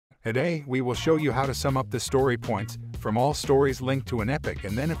Today, we will show you how to sum up the story points from all stories linked to an epic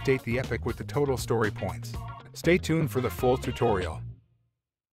and then update the epic with the total story points. Stay tuned for the full tutorial.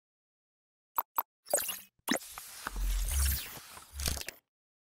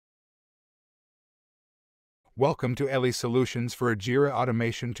 Welcome to Ellie Solutions for a Jira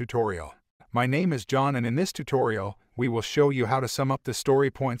automation tutorial. My name is John, and in this tutorial, we will show you how to sum up the story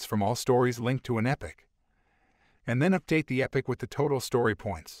points from all stories linked to an epic, and then update the epic with the total story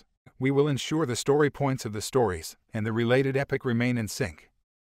points. We will ensure the story points of the stories and the related epic remain in sync.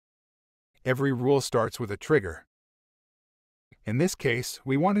 Every rule starts with a trigger. In this case,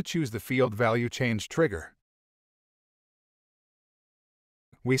 we want to choose the field value change trigger.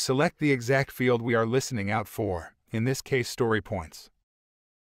 We select the exact field we are listening out for, in this case story points.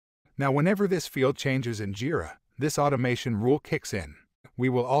 Now whenever this field changes in Jira, this automation rule kicks in. We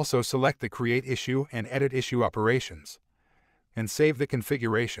will also select the create issue and edit issue operations, and save the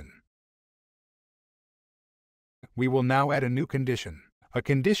configuration. We will now add a new condition. A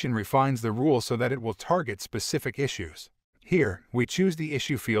condition refines the rule so that it will target specific issues. Here, we choose the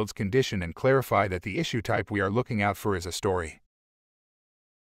issue field's condition and clarify that the issue type we are looking out for is a story.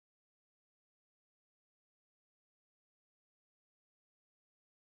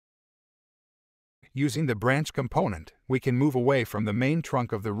 Using the branch component, we can move away from the main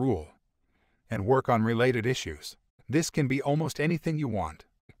trunk of the rule and work on related issues. This can be almost anything you want.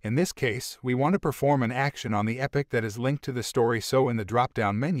 In this case, we want to perform an action on the epic that is linked to the story, so in the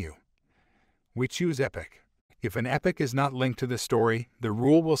drop-down menu, we choose epic. If an epic is not linked to the story, the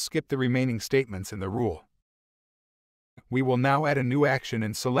rule will skip the remaining statements in the rule. We will now add a new action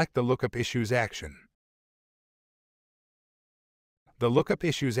and select the lookup issues action. The lookup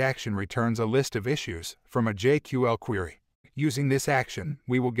issues action returns a list of issues from a JQL query. Using this action,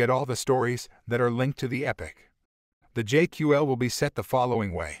 we will get all the stories that are linked to the epic. The JQL will be set the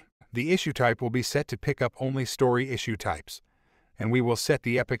following way. The issue type will be set to pick up only story issue types, and we will set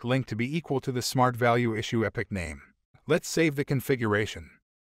the epic link to be equal to the smart value issue epic name. Let's save the configuration.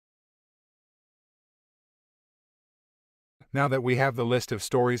 Now that we have the list of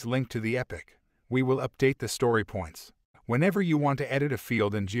stories linked to the epic, we will update the story points. Whenever you want to edit a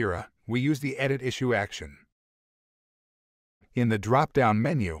field in Jira, we use the Edit Issue action. In the drop-down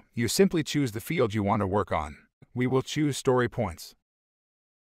menu, you simply choose the field you want to work on. We will choose story points.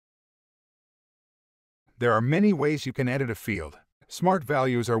 There are many ways you can edit a field. Smart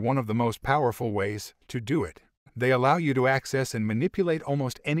values are one of the most powerful ways to do it. They allow you to access and manipulate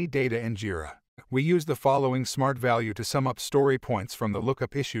almost any data in Jira. We use the following smart value to sum up story points from the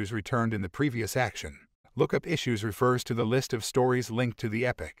lookup issues returned in the previous action. Lookup issues refers to the list of stories linked to the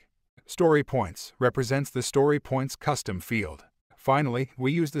epic. Story points represents the story points custom field. Finally,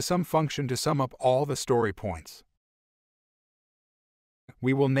 we use the sum function to sum up all the story points.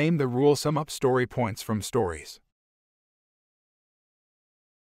 We will name the rule sum up story points from stories.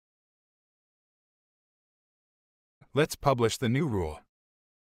 Let's publish the new rule.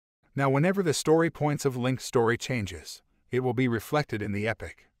 Now whenever the story points of linked story changes, it will be reflected in the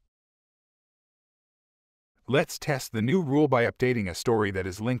epic. Let's test the new rule by updating a story that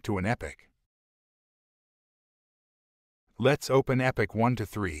is linked to an epic. Let's open epic 1 to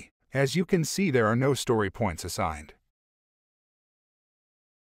 3. As you can see, there are no story points assigned.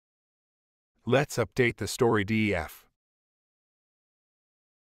 Let's update the story DEF.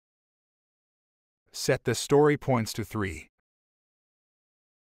 Set the story points to 3.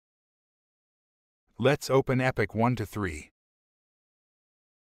 Let's open epic 1 to 3.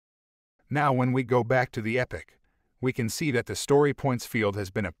 Now when we go back to the epic, we can see that the story points field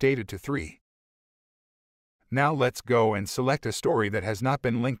has been updated to 3. Now let's go and select a story that has not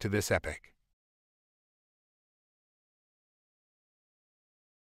been linked to this epic.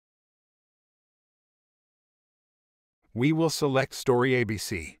 We will select story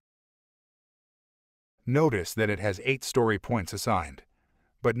ABC. Notice that it has 8 story points assigned,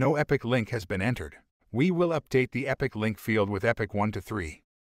 but no epic link has been entered. We will update the epic link field with epic 1 to 3.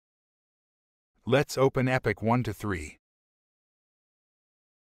 Let's open epic 1 to 3.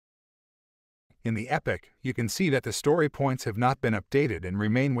 In the epic, you can see that the story points have not been updated and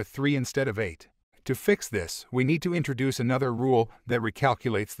remain with 3 instead of 8. To fix this, we need to introduce another rule that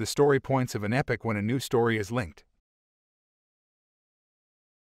recalculates the story points of an epic when a new story is linked.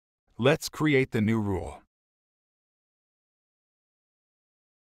 Let's create the new rule.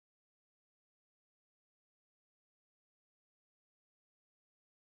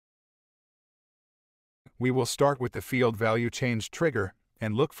 We will start with the field value change trigger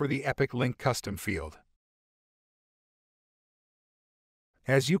and look for the epic link custom field.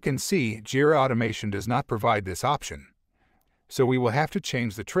 As you can see, Jira Automation does not provide this option, so we will have to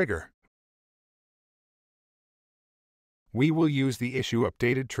change the trigger. We will use the issue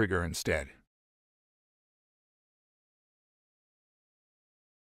updated trigger instead.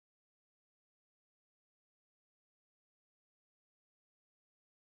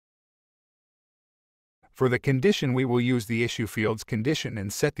 For the condition, we will use the issue field's condition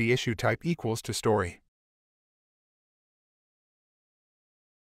and set the issue type equals to story.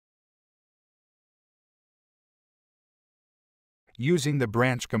 Using the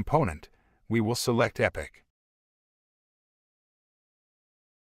branch component, we will select Epic.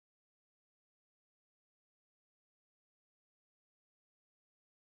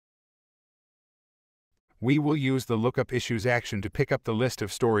 We will use the lookup issues action to pick up the list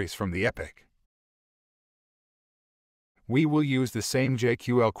of stories from the Epic. We will use the same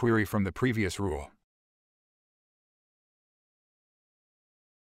JQL query from the previous rule.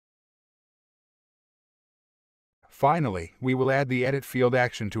 Finally, we will add the edit field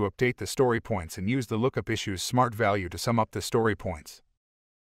action to update the story points and use the lookup issues smart value to sum up the story points.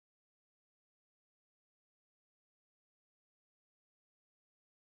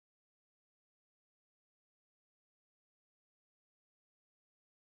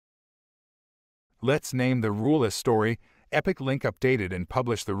 Let's name the rule as story, Epic link updated, and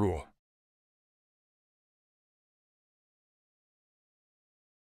publish the rule.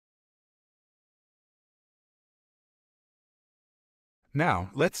 Now,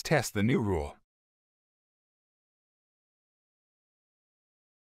 let's test the new rule.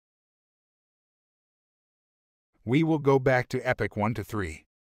 We will go back to Epic 1 to 3.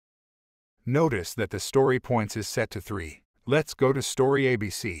 Notice that the story points is set to 3. Let's go to story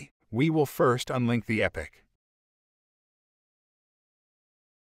ABC. We will first unlink the Epic.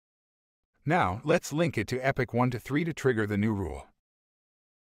 Now, let's link it to Epic 1 to 3 to trigger the new rule.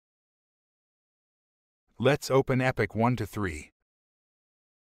 Let's open Epic 1 to 3.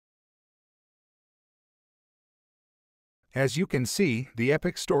 As you can see, the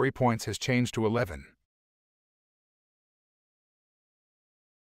Epic story points has changed to 11.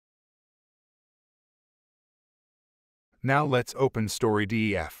 Now let's open story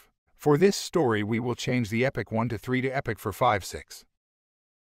DEF. For this story, we will change the Epic 1 to 3 to Epic for 5, 6.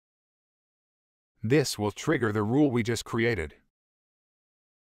 This will trigger the rule we just created.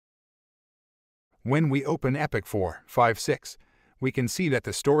 When we open Epic 4, 5, 6, we can see that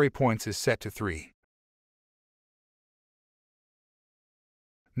the story points is set to 3.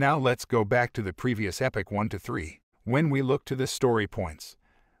 Now let's go back to the previous Epic 1 to 3. When we look to the story points,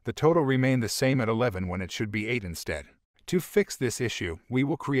 the total remained the same at 11 when it should be 8 instead. To fix this issue, we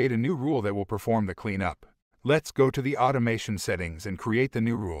will create a new rule that will perform the cleanup. Let's go to the automation settings and create the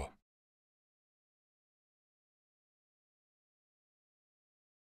new rule.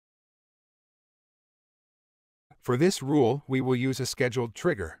 For this rule, we will use a scheduled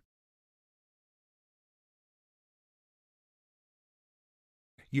trigger.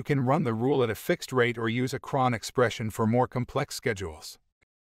 You can run the rule at a fixed rate or use a cron expression for more complex schedules.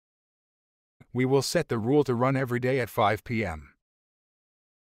 We will set the rule to run every day at 5 p.m.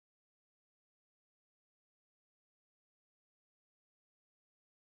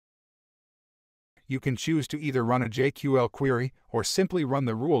 You can choose to either run a JQL query or simply run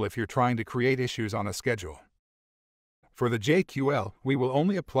the rule if you're trying to create issues on a schedule. For the JQL, we will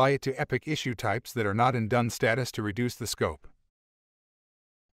only apply it to Epic issue types that are not in done status to reduce the scope.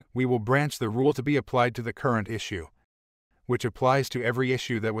 We will branch the rule to be applied to the current issue, which applies to every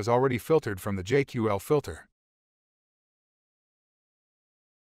issue that was already filtered from the JQL filter.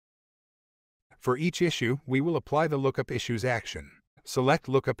 For each issue, we will apply the lookup issues action. Select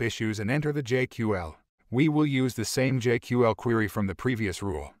lookup issues and enter the JQL. We will use the same JQL query from the previous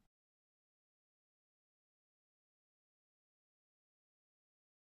rule.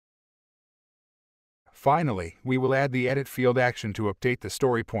 Finally, we will add the edit field action to update the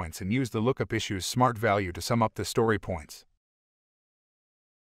story points and use the lookup issues smart value to sum up the story points.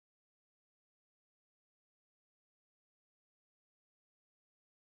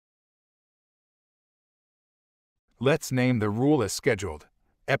 Let's name the rule as scheduled,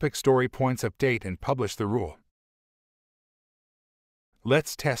 Epic story points update, and publish the rule.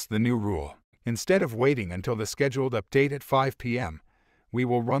 Let's test the new rule. Instead of waiting until the scheduled update at 5 p.m., we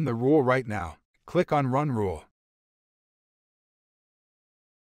will run the rule right now. Click on Run Rule.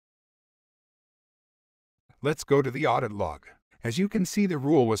 Let's go to the audit log. As you can see, the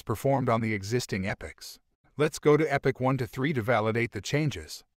rule was performed on the existing epics. Let's go to Epic 1 to 3 to validate the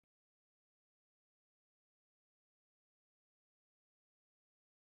changes.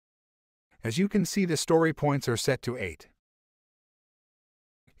 As you can see, the story points are set to 8.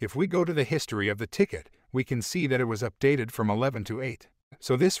 If we go to the history of the ticket, we can see that it was updated from 11 to 8.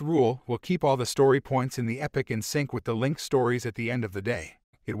 So this rule will keep all the story points in the epic in sync with the linked stories at the end of the day.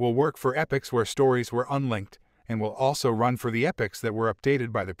 It will work for epics where stories were unlinked, and will also run for the epics that were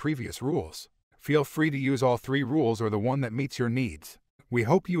updated by the previous rules. Feel free to use all 3 rules or the one that meets your needs. We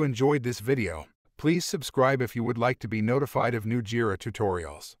hope you enjoyed this video. Please subscribe if you would like to be notified of new Jira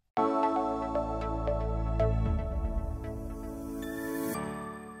tutorials.